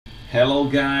Hello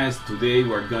guys, today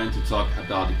we're going to talk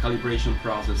about the calibration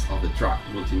process of the DROK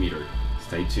multimeter.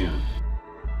 Stay tuned.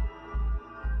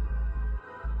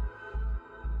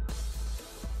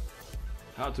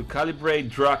 How to calibrate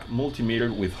DROK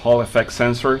multimeter with Hall effect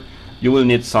sensor? You will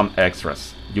need some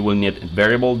extras. You will need a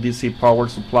variable DC power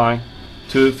supply,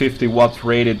 two 50 watts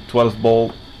rated 12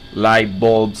 volt light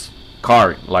bulbs,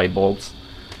 car light bulbs,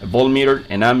 a voltmeter,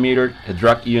 an ammeter, a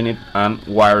DROK unit, and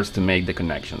wires to make the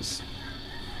connections.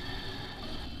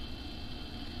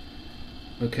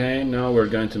 Okay, now we're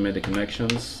going to make the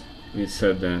connections. We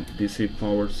set the DC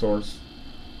power source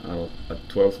at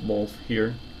 12 volts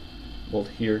here,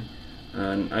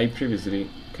 and I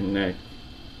previously connect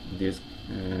this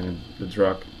the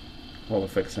DROK Hall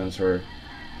effect sensor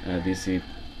DC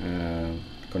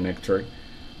connector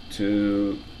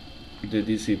to the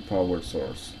DC power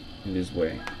source in this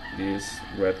way. This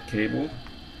red cable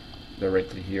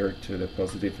directly here to the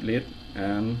positive lead,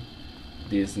 and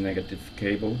this negative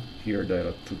cable here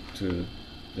directly to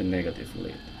the negative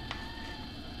lead.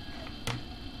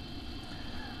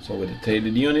 So we detect the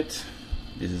unit.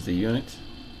 This is the unit,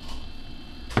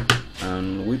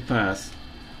 and we pass,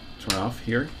 turn off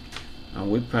here, and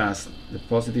we pass the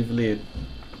positive lead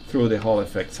through the Hall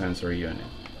effect sensor unit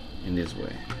in this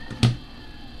way.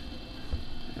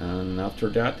 And after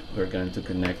that, we're going to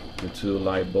connect the two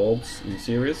light bulbs in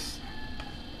series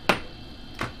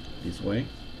this way.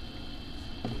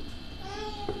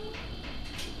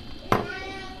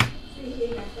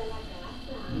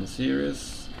 In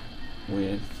series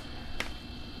with,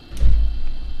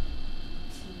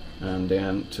 and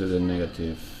then to the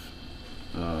negative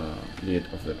lead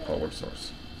of the power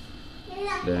source.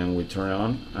 Then we turn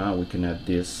on, we connect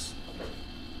this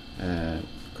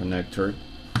connector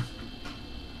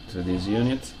to this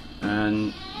unit,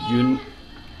 and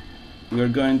we are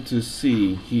going to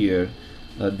see here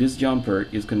that this jumper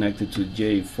is connected to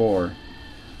J4,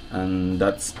 and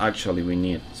that's actually we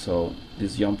need. So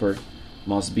this jumper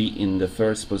must be in the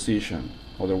first position,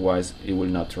 otherwise it will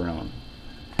not turn on.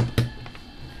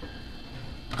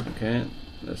 Okay,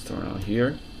 let's turn on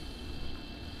here.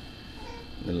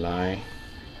 The light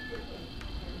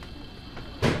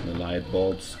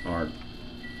bulbs are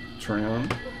turned on,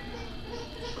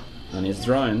 and it's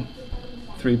drawing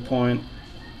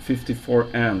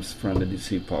 3.54 amps from the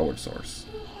DC power source.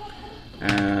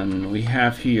 And we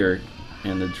have here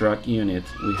in the DROK unit,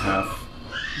 we have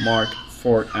marked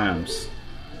 4 amps,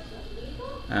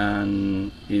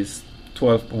 and is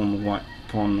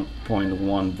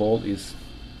 12.1 volt is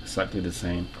exactly the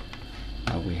same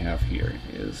that we have here.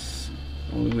 Is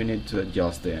only we need to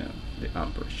adjust the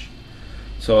amperage.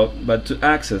 So, but to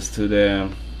access to the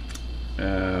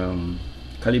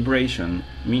calibration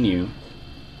menu,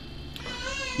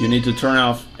 you need to turn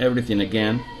off everything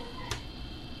again,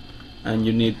 and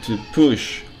you need to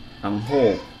push and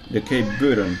hold the K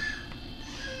button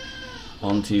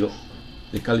until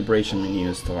the calibration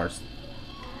menu starts,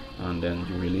 and then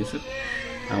you release it.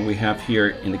 And we have here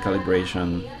in the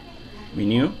calibration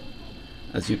menu,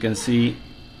 as you can see,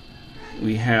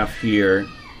 we have here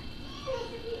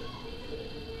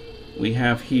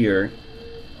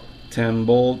 10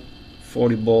 volt,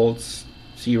 40 volts,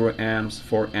 0 amps,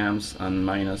 4 amps, and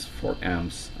minus 4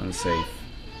 amps, and safe.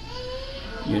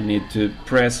 You need to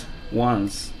press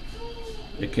once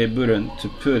the K button to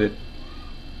put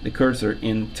the cursor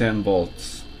in 10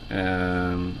 volts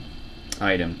item,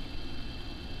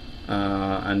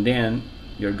 and then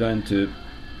you're going to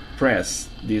press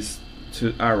these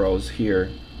two arrows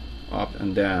here, up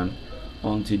and down,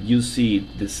 until you see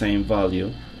the same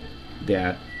value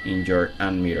that in your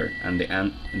ammeter and the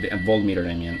voltmeter,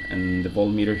 I mean, and the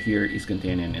voltmeter here is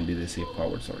containing in the DC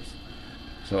power source.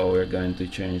 So we're going to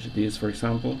change this, for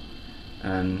example,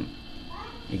 and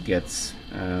it gets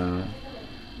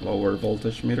lower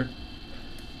voltage meter,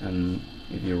 and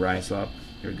if you rise up,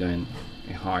 you're going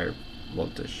a higher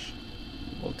voltage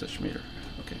meter.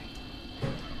 Okay,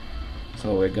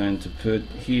 so we're going to put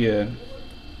here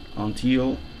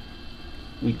until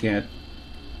we get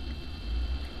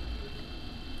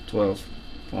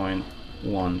 12.10.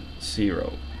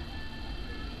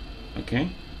 okay,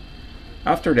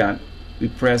 after that we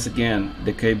press again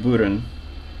the K button,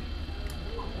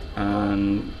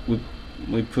 and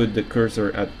we put the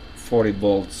cursor at 40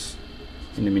 volts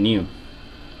in the menu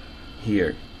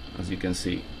here, as you can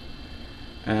see.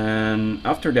 And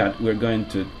after that, we're going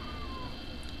to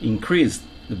increase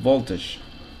the voltage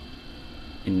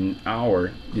in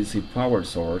our DC power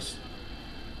source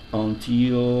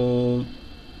until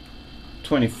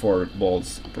 24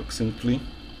 volts approximately,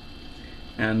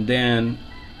 and then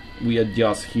we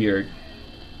adjust here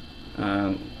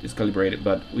and it's calibrated,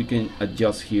 but we can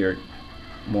adjust here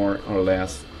more or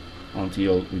less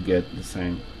until we get the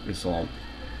same result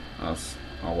as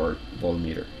our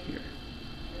voltmeter here.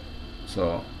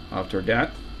 So after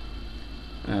that,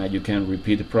 you can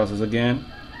repeat the process again,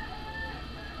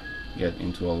 get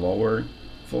into a lower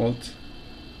volt,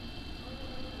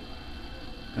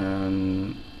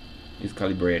 and it's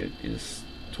calibrated. It's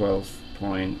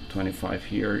 12.25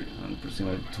 here and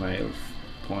approximately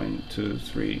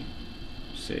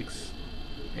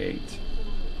 12.236.8.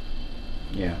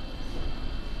 Yeah,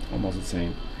 almost the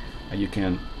same. And you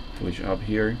can push up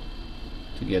here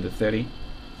to get the 30.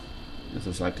 That's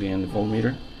exactly in the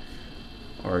voltmeter,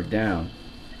 or down,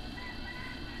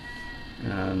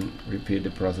 and repeat the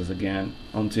process again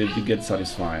until you get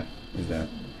satisfied with that,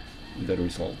 with the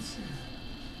results.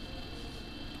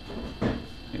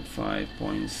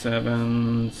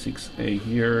 5.768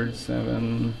 here,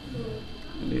 7,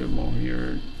 a little more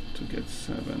here to get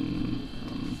 7.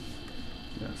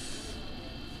 Yes.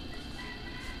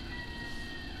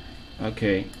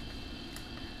 Okay,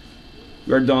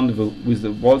 we are done with the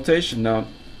voltage. Now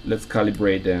let's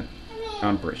calibrate the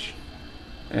amperage.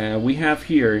 We have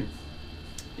here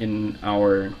in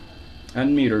our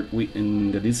ammeter,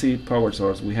 in the DC power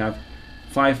source, we have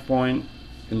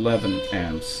 5.11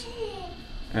 amps,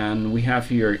 and we have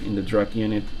here in the DROK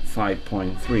unit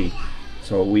 5.3.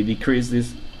 So we decrease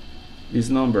this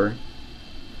number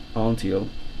until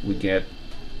we get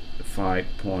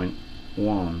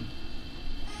 5.1.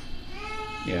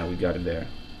 Yeah, we got it there.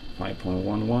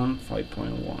 5.11,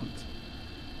 5.1.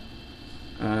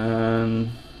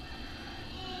 And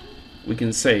we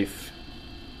can save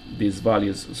these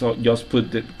values. So just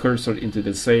put the cursor into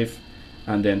the save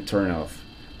and then turn off.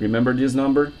 Remember this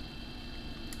number?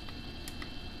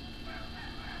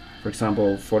 For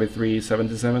example,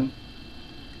 4377,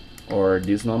 or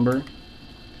this number,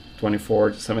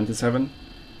 2477,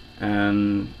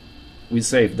 and we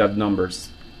save that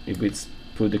numbers if we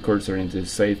put the cursor into the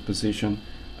save position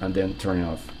and then turn it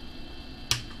off.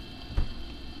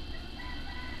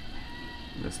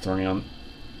 Let's turn it on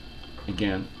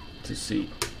again to see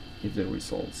if the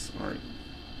results are.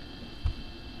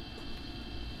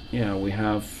 Yeah, we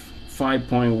have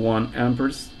 5.1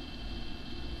 amperes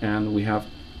and we have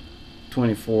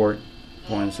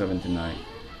 24.79.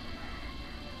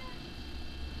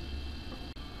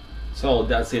 So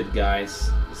that's it,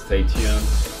 guys. Stay tuned.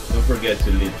 Don't forget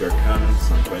to leave your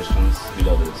comments and questions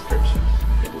below the description.